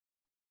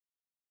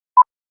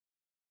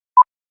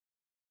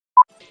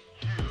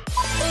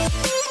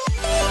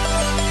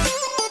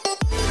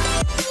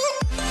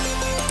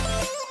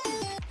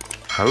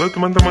Halo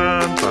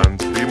teman-teman,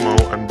 Tantri mau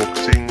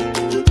unboxing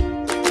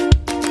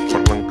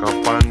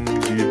perlengkapan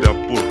di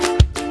dapur.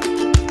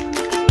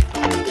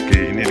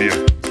 Oke, ini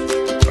dia.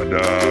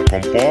 Ada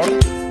kompor,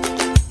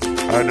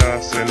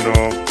 ada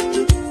sendok,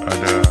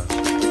 ada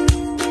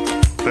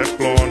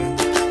teflon,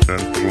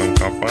 dan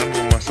perlengkapan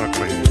memasak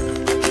lainnya.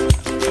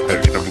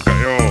 Ayo kita buka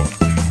yuk.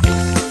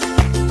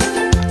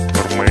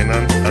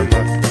 Permainan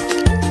anak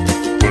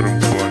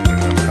perempuan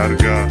dengan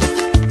harga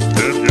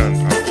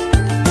terjangkau.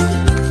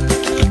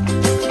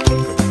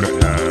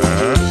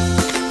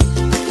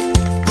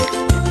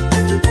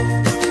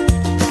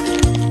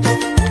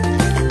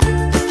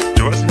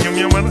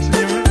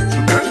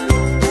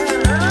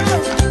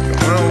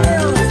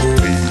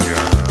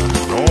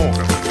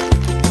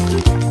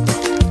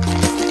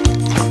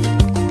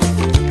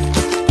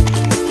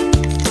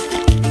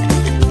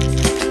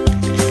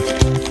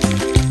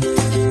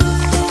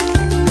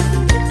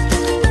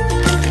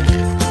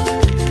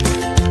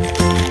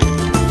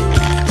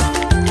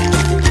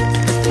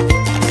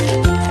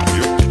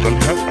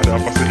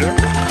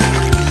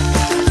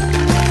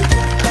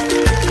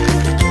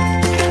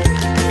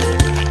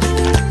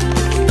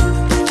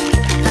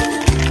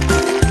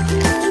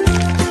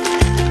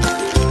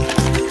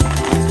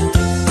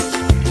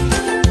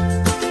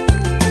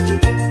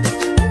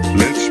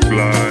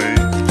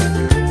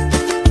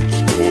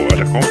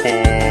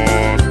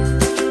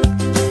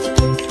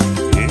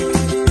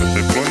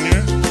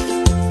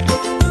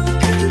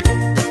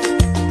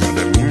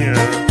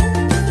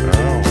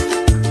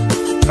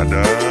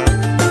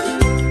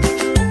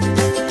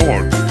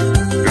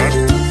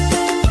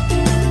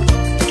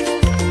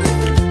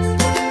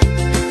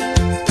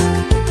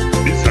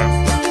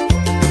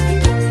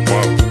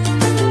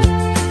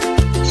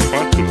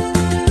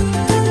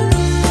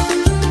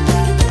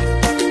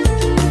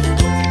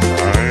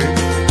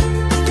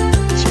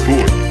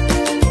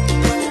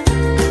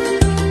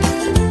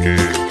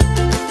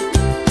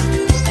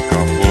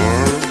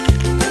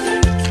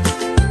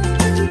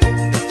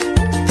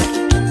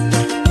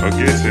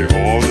 Okay, so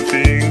all the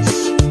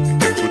things you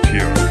can put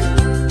here.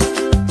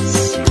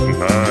 This looks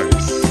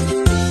nice.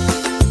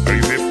 Are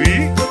you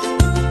happy?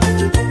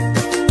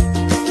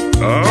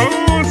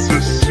 Oh, so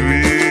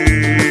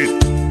sweet.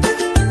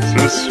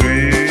 So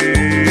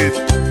sweet.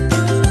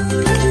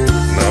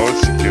 Now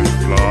she can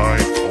fly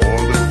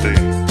all the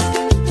day.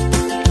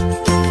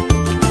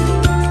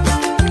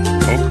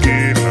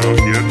 Okay, now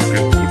here you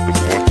can put the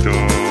water.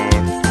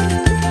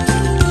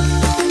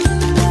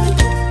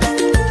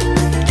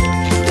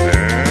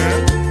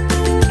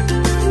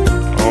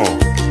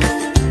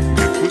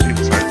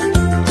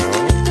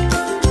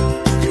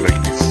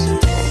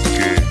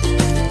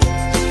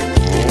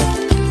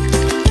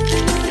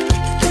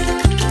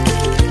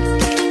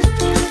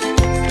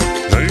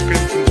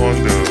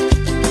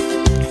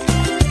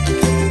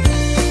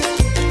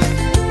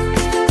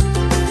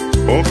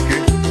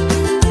 Okay,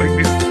 like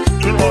this.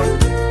 Turn on.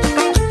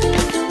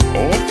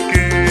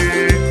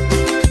 Okay.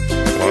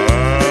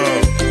 Wow.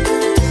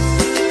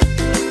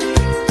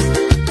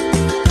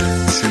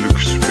 She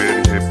looks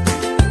very happy.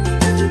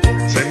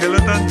 Say hello,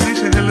 Tantri.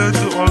 Say hello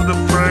to all the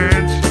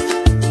friends.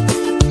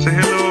 Say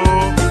hello.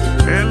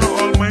 Hello,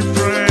 all my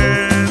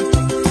friends.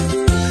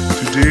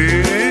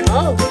 Today,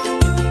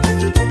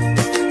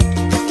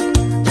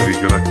 we're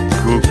gonna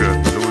cook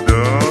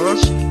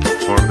noodles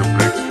for the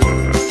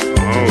breakfast.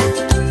 Oh.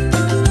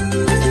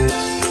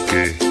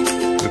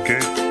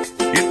 Okay,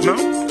 eat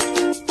now.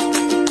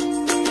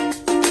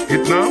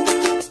 Eat now.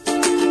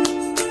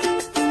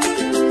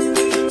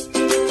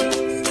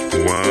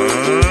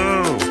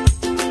 Wow,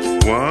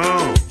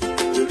 wow.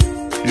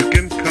 You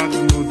can cut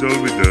the noodle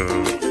with a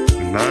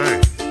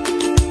knife.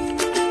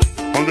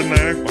 Hold the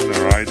knife on the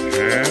right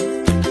hand.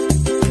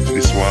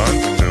 This one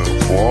on the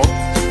fork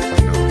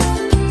on the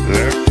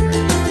left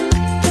hand.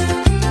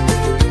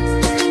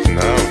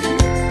 Now,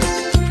 yes.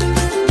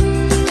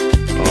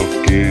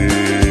 Okay.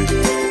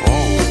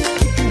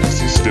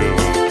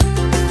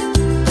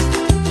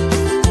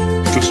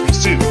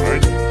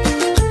 Right?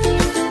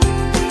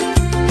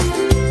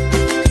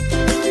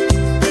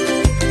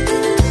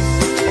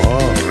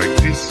 Oh, like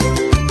this.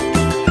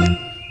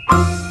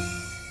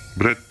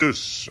 Bread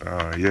toast.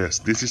 Yes,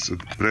 this is a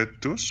bread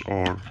toast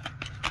or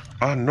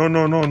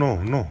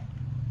no.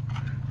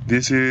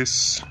 This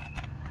is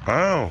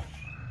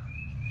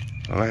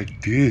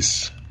like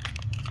this.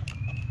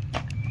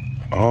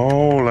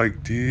 Oh,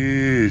 like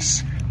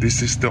this.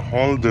 This is the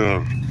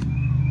holder.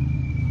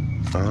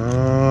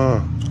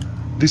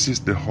 This is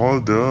the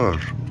holder.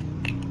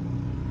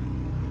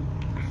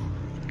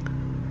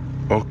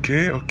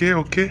 Okay.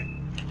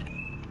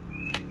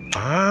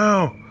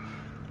 Oh,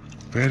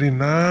 very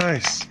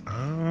nice.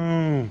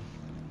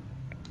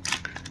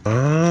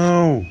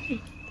 Oh.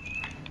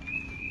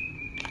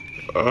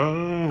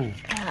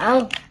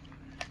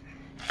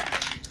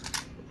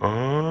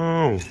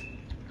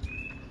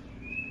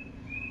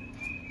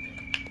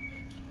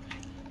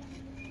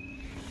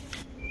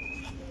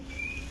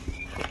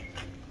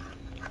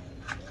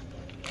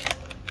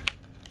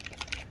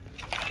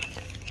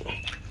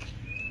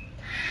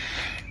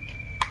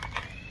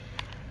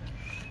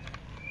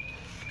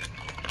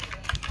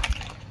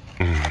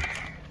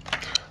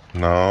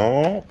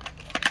 Now,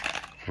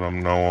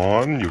 from now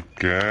on, you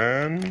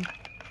can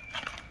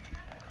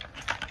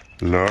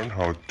learn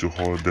how to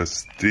hold the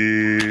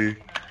stick,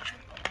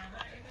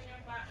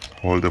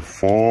 hold the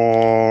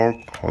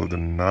fork, hold the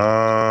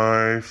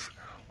knife,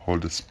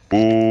 hold the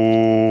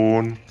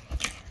spoon,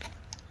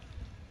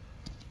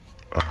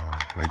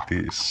 like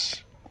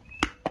this.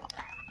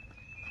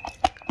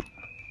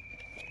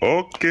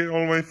 Okay,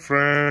 all my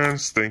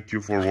friends, thank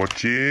you for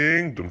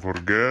watching. Don't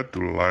forget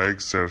to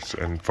like, share,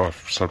 and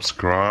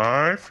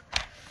subscribe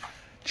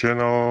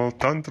channel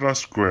Tantra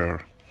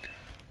Square.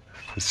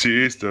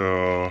 She is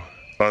the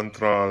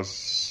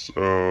Tantra's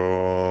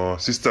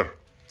sister,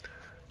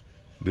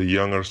 the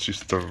younger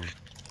sister.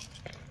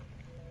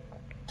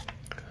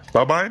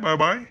 Bye bye, bye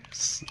bye,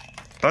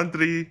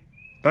 Tantri,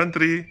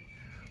 Tantri.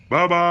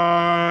 Bye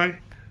bye,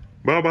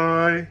 bye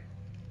bye,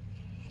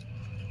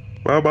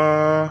 bye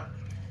bye.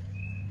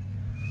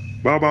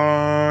 Bye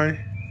bye.